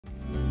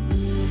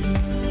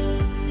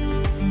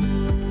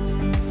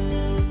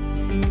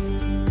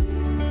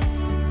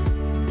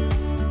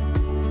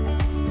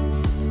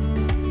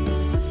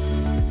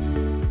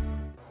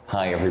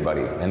Hi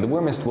everybody, and the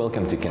warmest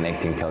welcome to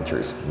Connecting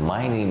Cultures.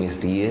 My name is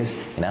Diaz,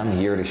 and I'm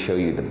here to show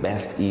you the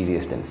best,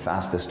 easiest, and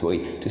fastest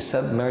way to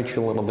submerge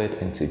a little bit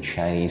into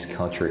Chinese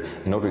culture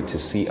in order to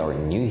see our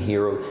new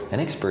hero, an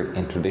expert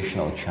in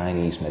traditional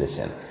Chinese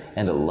medicine,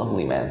 and a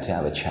lovely man to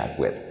have a chat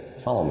with.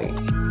 Follow me.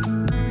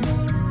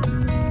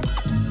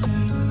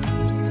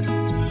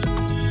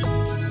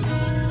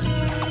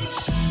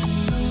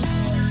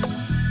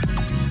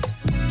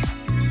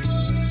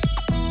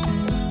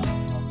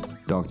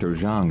 Dr.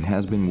 Zhang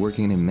has been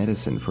working in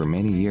medicine for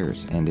many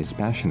years and is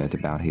passionate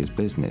about his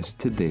business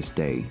to this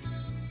day.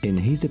 In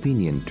his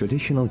opinion,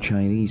 traditional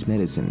Chinese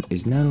medicine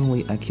is not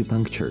only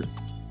acupuncture.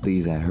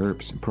 These are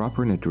herbs,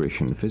 proper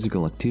nutrition,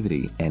 physical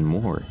activity, and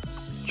more.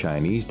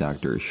 Chinese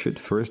doctors should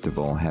first of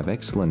all have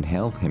excellent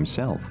health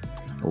himself,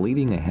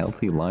 leading a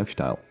healthy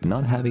lifestyle,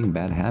 not having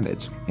bad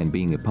habits, and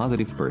being a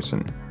positive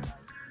person.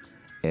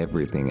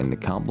 Everything in the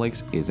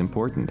complex is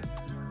important.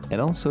 And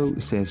also,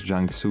 says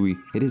Zhang Sui,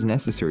 it is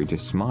necessary to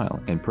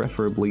smile, and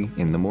preferably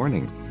in the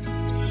morning.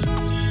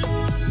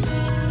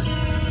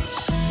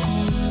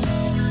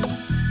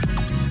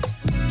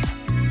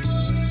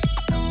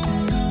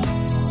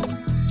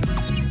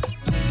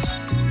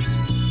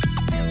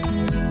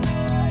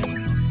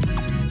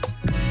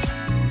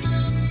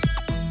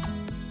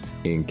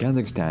 In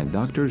Kazakhstan,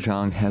 Dr.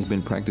 Zhang has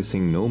been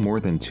practicing no more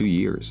than 2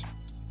 years,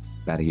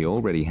 but he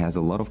already has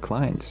a lot of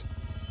clients.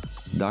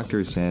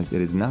 Doctor says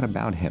it is not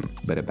about him,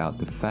 but about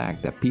the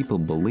fact that people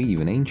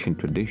believe in ancient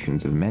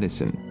traditions of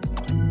medicine.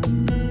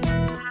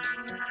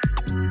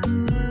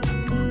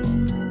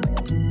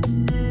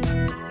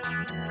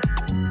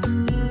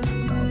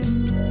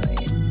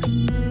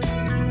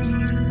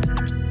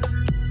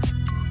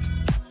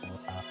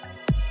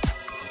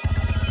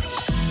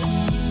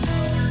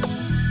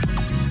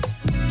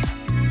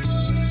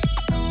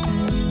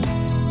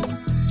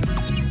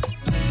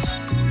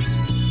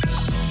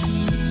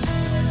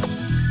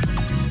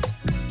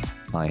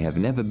 I have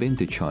never been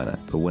to China,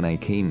 but when I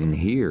came in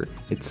here,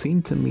 it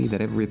seemed to me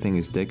that everything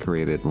is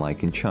decorated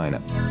like in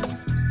China.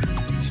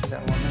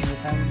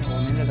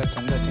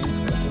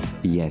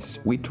 Yes,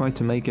 we try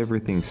to make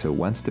everything so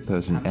once the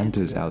person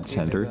enters our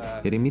center,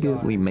 it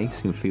immediately makes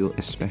him feel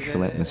a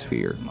special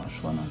atmosphere.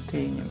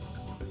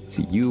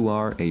 So you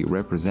are a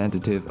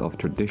representative of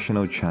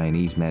traditional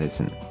Chinese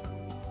medicine.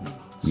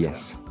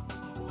 Yes.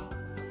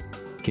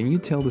 Can you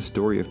tell the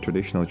story of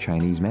traditional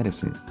Chinese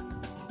medicine?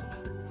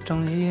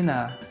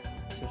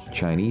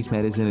 Chinese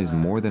medicine is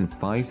more than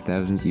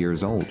 5,000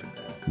 years old.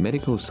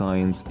 Medical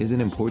science is an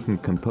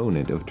important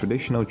component of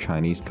traditional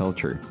Chinese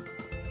culture.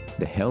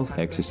 The health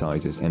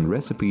exercises and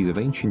recipes of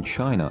ancient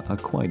China are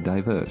quite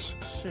diverse.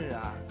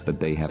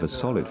 But they have a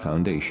solid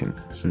foundation,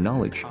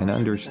 knowledge and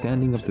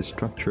understanding of the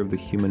structure of the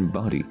human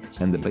body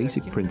and the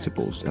basic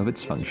principles of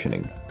its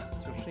functioning.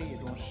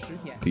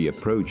 The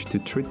approach to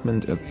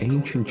treatment of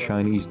ancient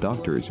Chinese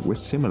doctors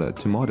was similar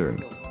to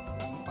modern.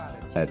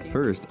 At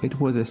first, it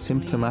was a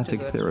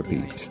symptomatic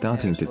therapy.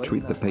 Starting to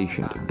treat the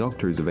patient,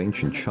 doctors of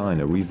ancient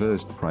China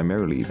reversed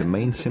primarily the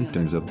main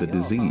symptoms of the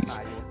disease,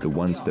 the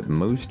ones that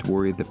most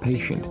worried the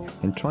patient,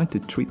 and tried to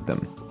treat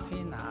them.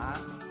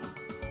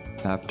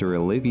 After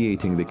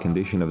alleviating the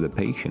condition of the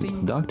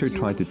patient, doctor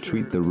tried to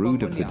treat the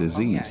root of the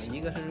disease.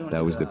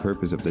 That was the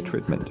purpose of the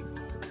treatment.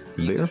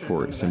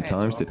 Therefore,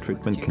 sometimes the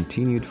treatment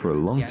continued for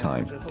a long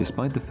time,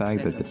 despite the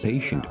fact that the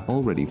patient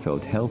already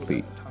felt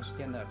healthy.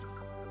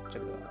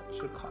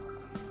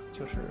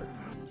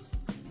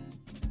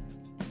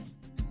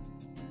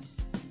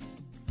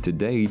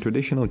 Today,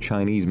 traditional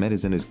Chinese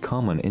medicine is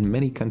common in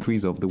many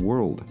countries of the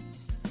world.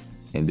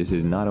 And this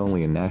is not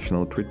only a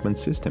national treatment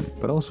system,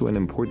 but also an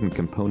important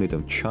component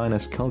of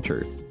China's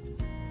culture.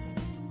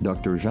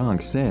 Dr.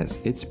 Zhang says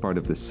it's part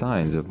of the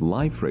science of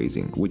life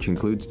raising, which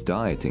includes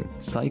dieting,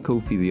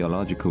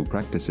 psychophysiological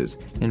practices,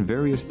 and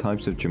various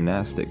types of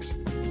gymnastics.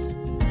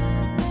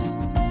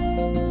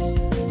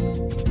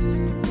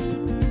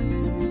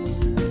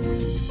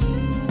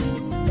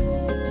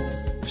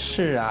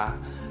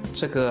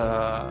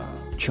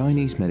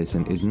 Chinese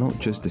medicine is not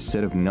just a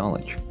set of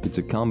knowledge, it's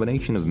a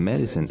combination of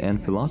medicine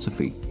and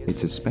philosophy.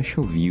 It's a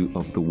special view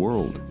of the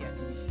world.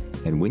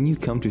 And when you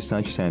come to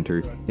such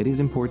center, it is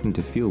important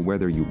to feel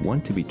whether you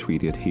want to be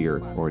treated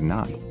here or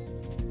not.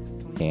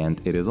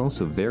 And it is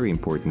also very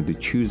important to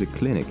choose a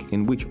clinic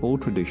in which all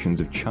traditions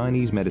of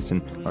Chinese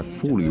medicine are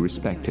fully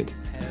respected.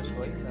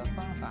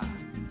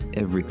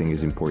 Everything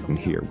is important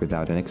here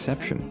without an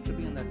exception.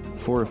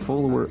 For a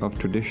follower of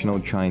traditional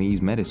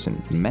Chinese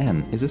medicine,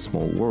 man is a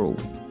small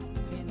world.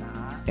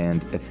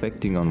 And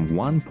affecting on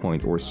one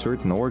point or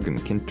certain organ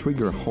can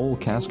trigger a whole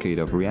cascade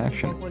of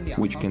reaction,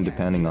 which can,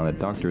 depending on a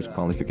doctor's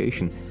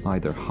qualification,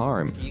 either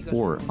harm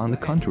or, on the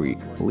contrary,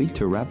 lead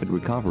to rapid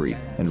recovery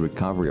and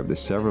recovery of the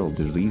several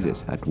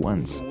diseases at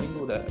once.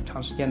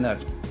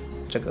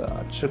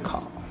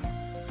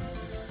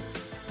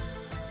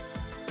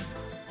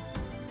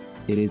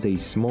 It is a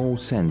small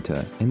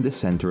center in the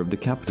center of the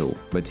capital,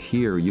 but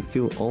here you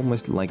feel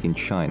almost like in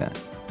China.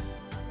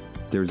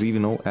 There's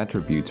even all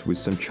attributes with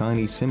some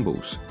Chinese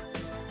symbols.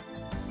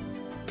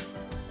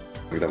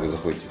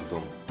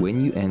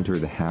 When you enter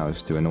the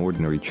house to an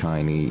ordinary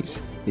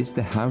Chinese, is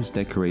the house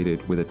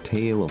decorated with a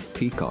tail of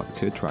peacock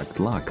to attract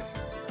luck?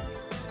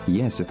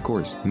 Yes, of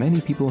course,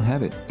 many people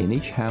have it. In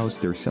each house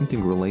there's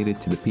something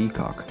related to the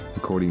peacock.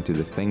 According to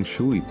the Feng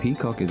Shui,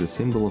 peacock is a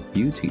symbol of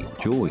beauty,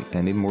 joy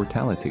and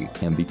immortality,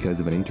 and because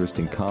of an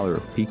interesting color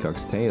of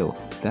peacock's tail,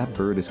 that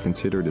bird is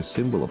considered a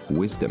symbol of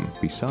wisdom.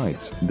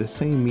 Besides, the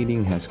same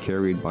meaning has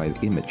carried by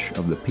the image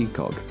of the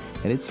peacock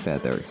and its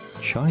feather.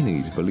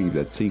 Chinese believe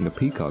that seeing a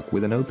peacock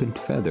with an opened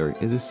feather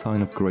is a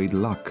sign of great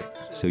luck,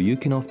 so you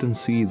can often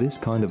see this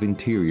kind of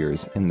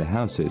interiors in the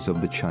houses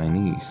of the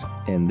Chinese.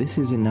 And this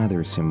is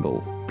another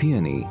symbol,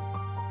 peony.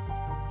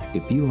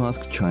 If you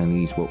ask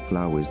Chinese what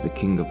flower is the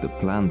king of the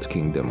plant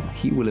kingdom,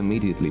 he will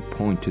immediately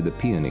point to the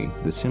peony,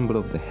 the symbol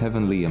of the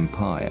heavenly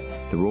empire,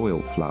 the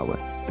royal flower,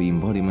 the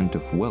embodiment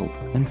of wealth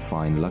and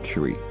fine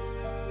luxury.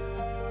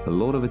 A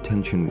lot of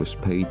attention was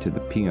paid to the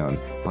peon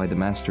by the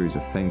masters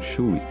of Feng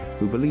Shui,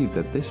 who believed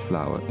that this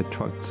flower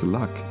attracts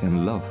luck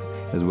and love,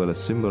 as well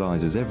as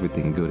symbolizes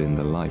everything good in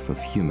the life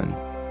of human.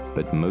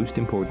 But most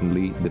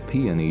importantly, the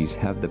peonies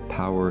have the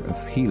power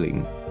of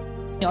healing.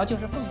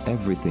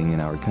 Everything in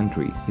our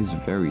country is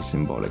very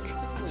symbolic.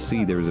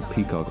 See, there's a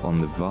peacock on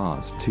the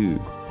vase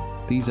too.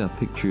 These are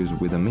pictures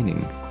with a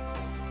meaning.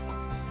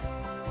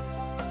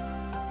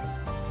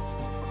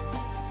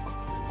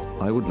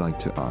 I would like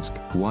to ask,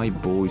 why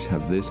boys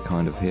have this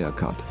kind of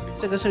haircut?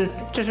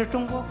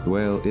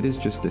 Well, it is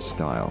just a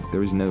style,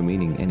 there is no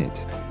meaning in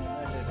it.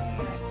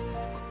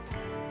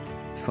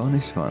 Fun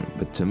is fun,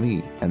 but to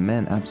me, a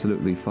man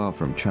absolutely far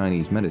from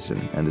Chinese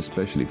medicine, and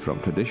especially from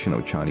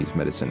traditional Chinese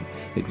medicine,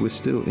 it was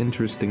still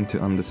interesting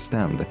to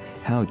understand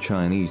how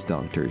Chinese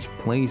doctors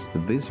place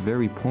these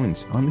very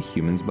points on the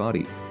human's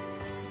body.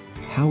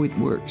 How it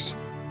works.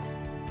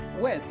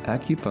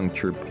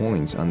 Acupuncture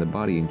points on the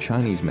body in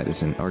Chinese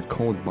medicine are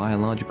called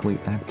biologically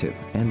active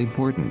and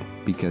important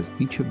because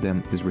each of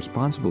them is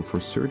responsible for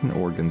certain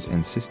organs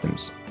and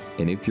systems.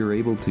 And if you're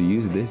able to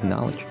use this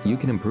knowledge, you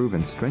can improve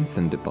and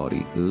strengthen the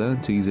body,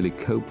 learn to easily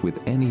cope with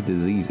any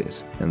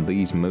diseases. And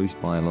these most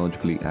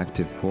biologically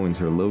active points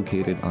are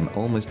located on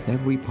almost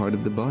every part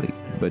of the body.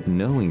 But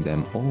knowing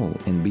them all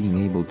and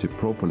being able to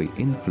properly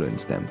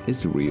influence them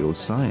is real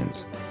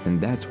science. And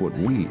that's what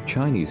we,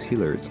 Chinese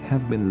healers,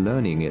 have been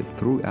learning it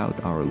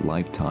throughout our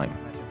lifetime.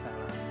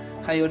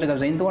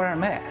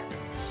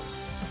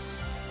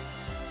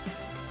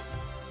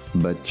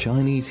 But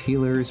Chinese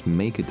healers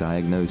make a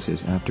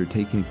diagnosis after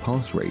taking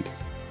pulse rate.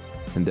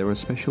 And there are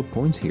special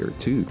points here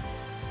too.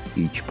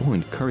 Each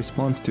point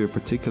corresponds to a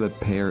particular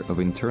pair of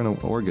internal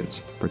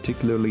organs,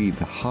 particularly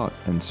the hot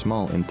and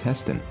small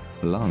intestine,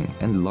 lung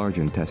and large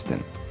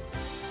intestine.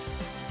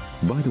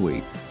 By the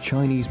way,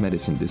 Chinese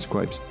medicine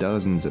describes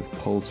dozens of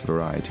pulse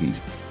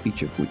varieties,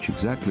 each of which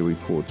exactly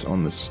reports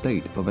on the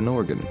state of an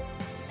organ.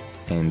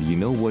 And you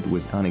know what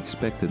was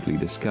unexpectedly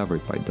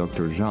discovered by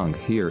Dr. Zhang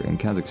here in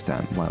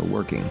Kazakhstan while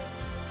working?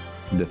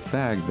 The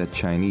fact that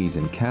Chinese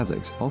and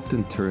Kazakhs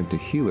often turn to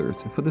healers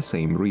for the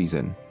same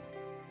reason.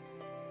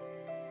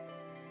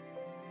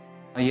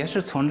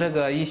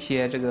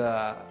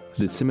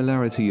 The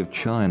similarity of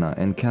China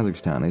and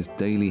Kazakhstan is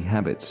daily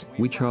habits,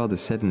 which are the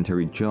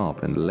sedentary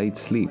job and late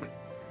sleep.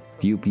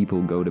 Few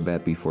people go to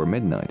bed before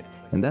midnight,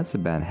 and that's a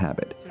bad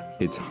habit.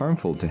 It's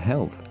harmful to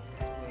health.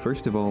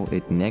 First of all,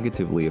 it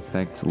negatively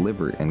affects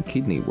liver and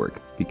kidney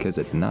work, because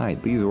at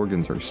night these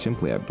organs are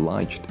simply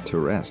obliged to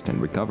rest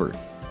and recover.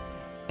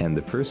 And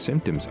the first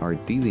symptoms are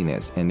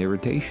dizziness and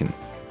irritation.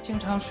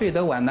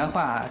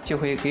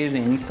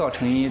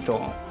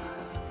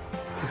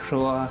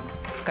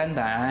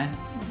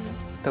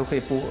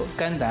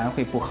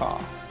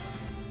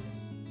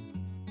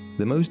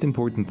 The most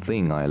important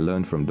thing I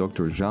learned from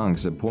Dr.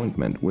 Zhang's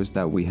appointment was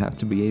that we have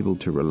to be able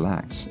to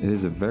relax. It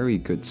is a very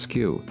good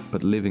skill,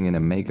 but living in a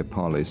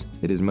megapolis,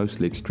 it is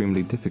mostly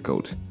extremely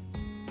difficult.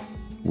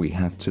 We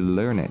have to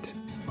learn it.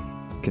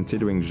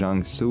 Considering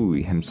Zhang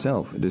Sui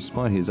himself,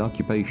 despite his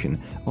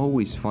occupation,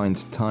 always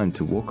finds time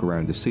to walk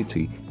around the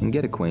city and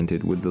get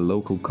acquainted with the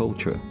local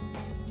culture.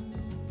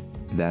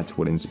 That's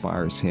what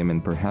inspires him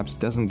and perhaps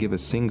doesn't give a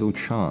single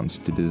chance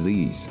to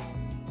disease.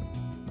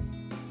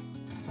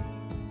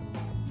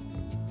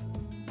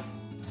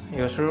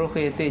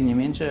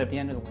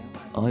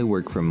 I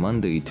work from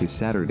Monday to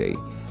Saturday.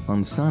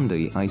 On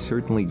Sunday, I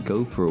certainly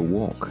go for a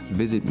walk,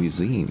 visit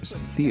museums,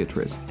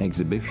 theaters,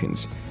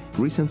 exhibitions.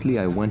 Recently,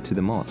 I went to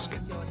the mosque.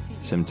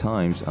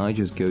 Sometimes I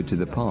just go to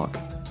the park,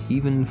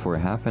 even for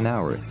half an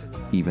hour.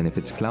 Even if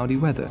it's cloudy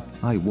weather,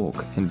 I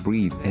walk and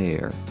breathe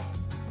air.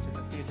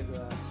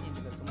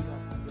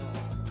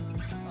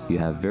 You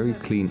have very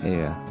clean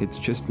air, it's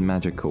just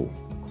magical.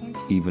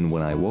 Even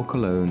when I walk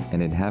alone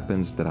and it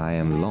happens that I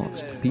am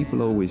lost,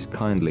 people always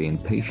kindly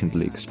and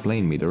patiently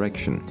explain me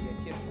direction.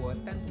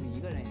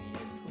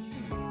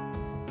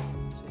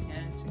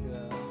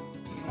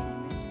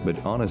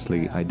 But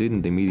honestly, I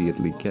didn't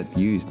immediately get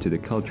used to the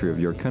culture of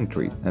your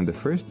country, and the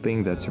first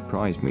thing that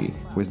surprised me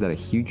was that a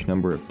huge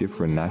number of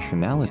different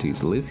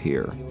nationalities live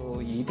here.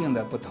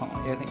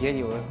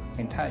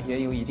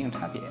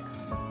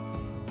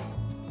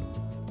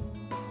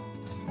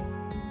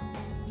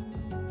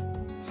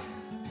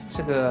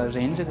 这个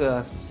人这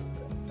个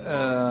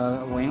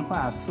文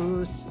化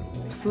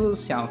思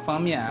想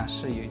方面啊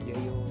是也有。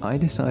I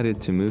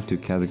decided to move to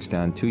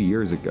Kazakhstan 2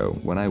 years ago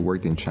when I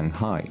worked in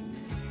Shanghai.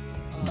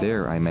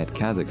 There I met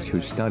Kazakhs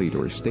who studied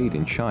or stayed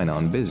in China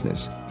on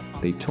business.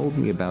 They told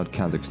me about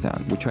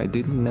Kazakhstan, which I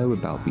didn't know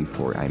about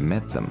before I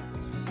met them.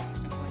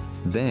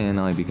 Then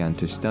I began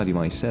to study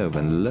myself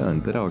and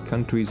learned that our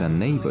countries are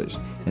neighbors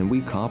and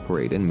we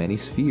cooperate in many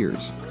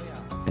spheres.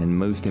 And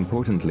most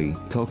importantly,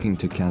 talking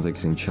to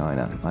Kazakhs in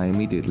China, I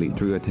immediately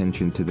drew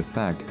attention to the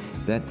fact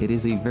that it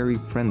is a very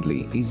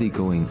friendly,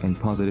 easygoing and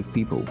positive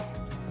people.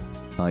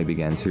 I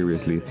began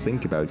seriously to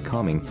think about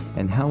coming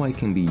and how I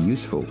can be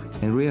useful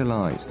and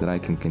realized that I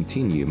can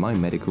continue my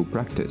medical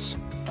practice.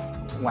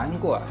 玩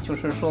过，就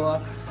是说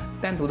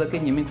单独的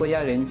跟你们国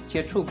家人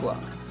接触过，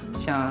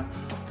像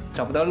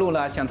找不到路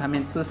了，向他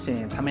们咨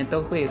询，他们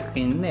都会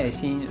很耐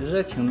心、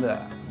热情的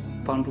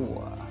帮助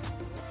我。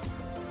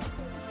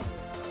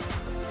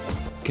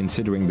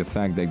Considering the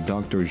fact that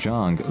Dr.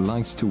 Zhang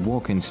likes to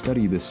walk and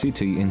study the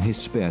city in his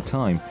spare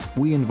time,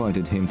 we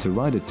invited him to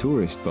ride a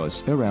tourist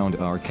bus around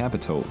our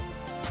capital.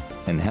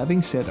 And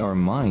having set our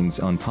minds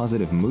on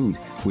positive mood,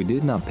 we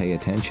did not pay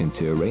attention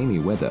to rainy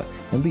weather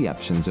and the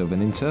absence of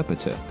an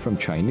interpreter from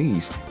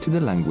Chinese to the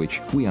language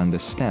we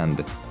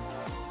understand.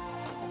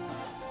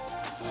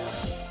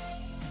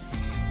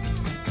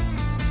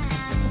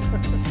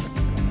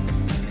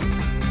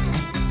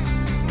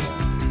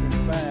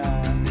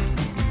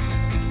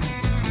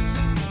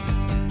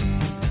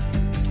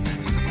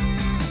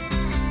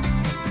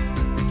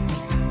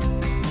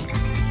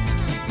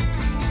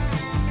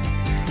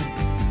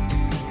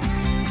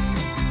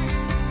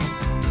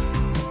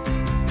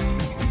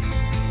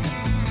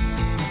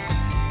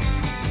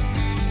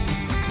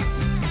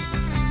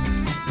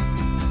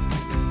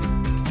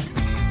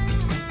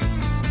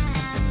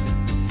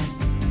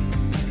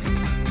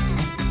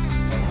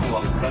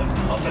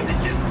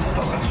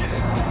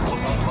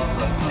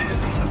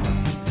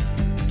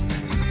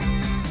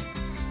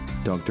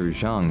 Dr.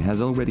 Zhang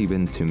has already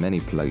been to many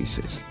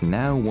places,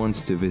 now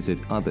wants to visit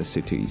other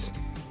cities.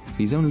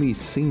 He's only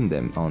seen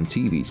them on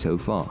TV so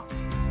far.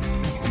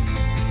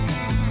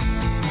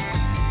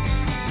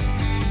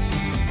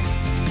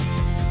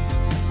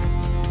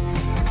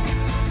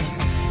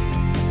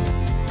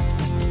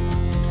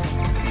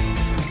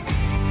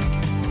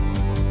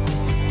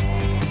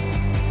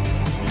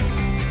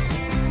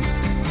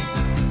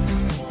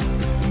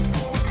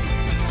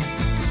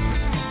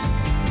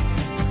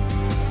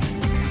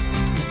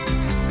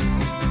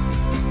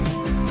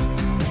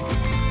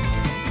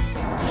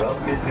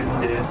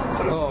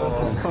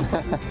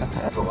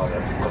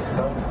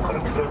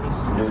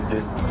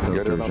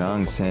 Dr.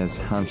 Zhang says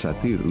Han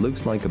Shatir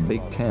looks like a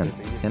big tent,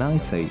 and I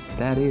say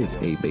that is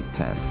a big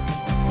tent.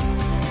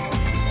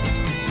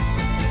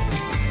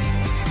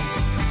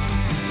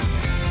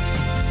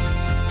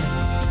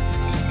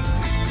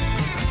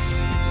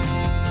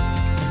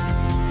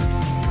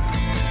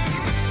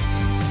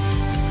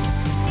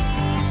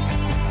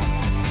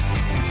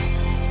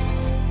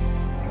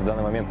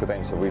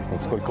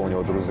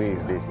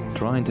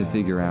 Trying to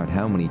figure out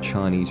how many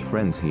Chinese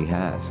friends he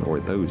has or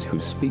those who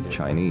speak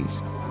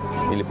Chinese.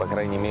 Или, по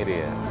крайней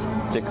мере,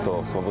 те,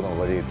 кто свободно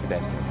владеет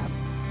китайским.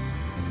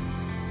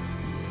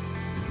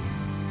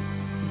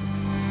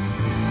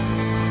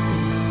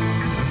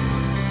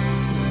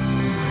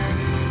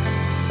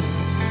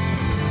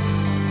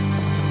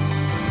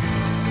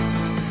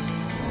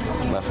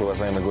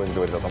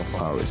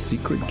 Our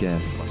secret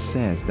guest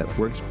says that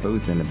works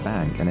both in a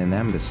bank and an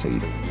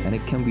embassy, and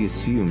it can be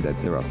assumed that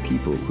there are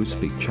people who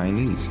speak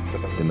Chinese.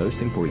 The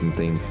most important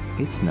thing,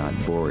 it's not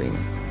boring.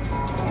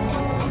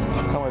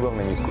 Самое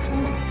главное, не скучно.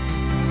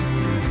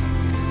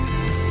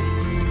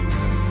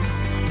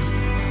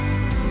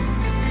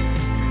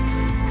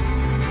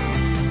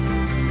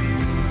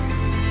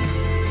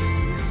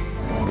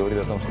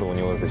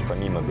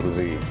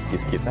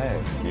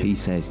 He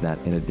says that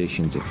in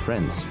addition to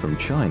friends from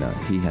China,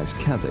 he has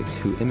Kazakhs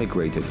who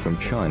immigrated from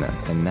China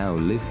and now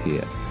live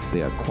here.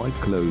 They are quite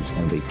close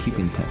and they keep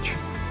in touch.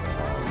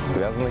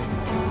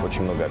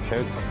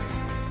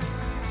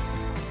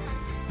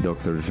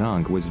 Dr.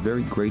 Zhang was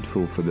very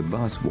grateful for the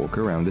bus walk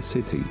around the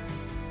city.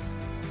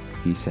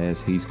 He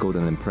says he's got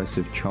an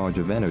impressive charge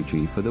of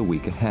energy for the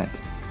week ahead.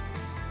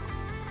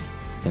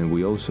 And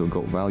we also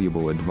got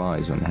valuable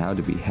advice on how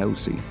to be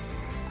healthy.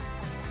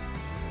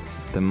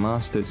 The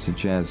master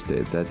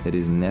suggested that it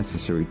is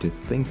necessary to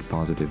think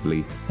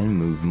positively and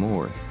move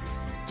more.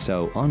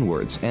 So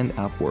onwards and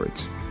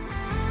upwards.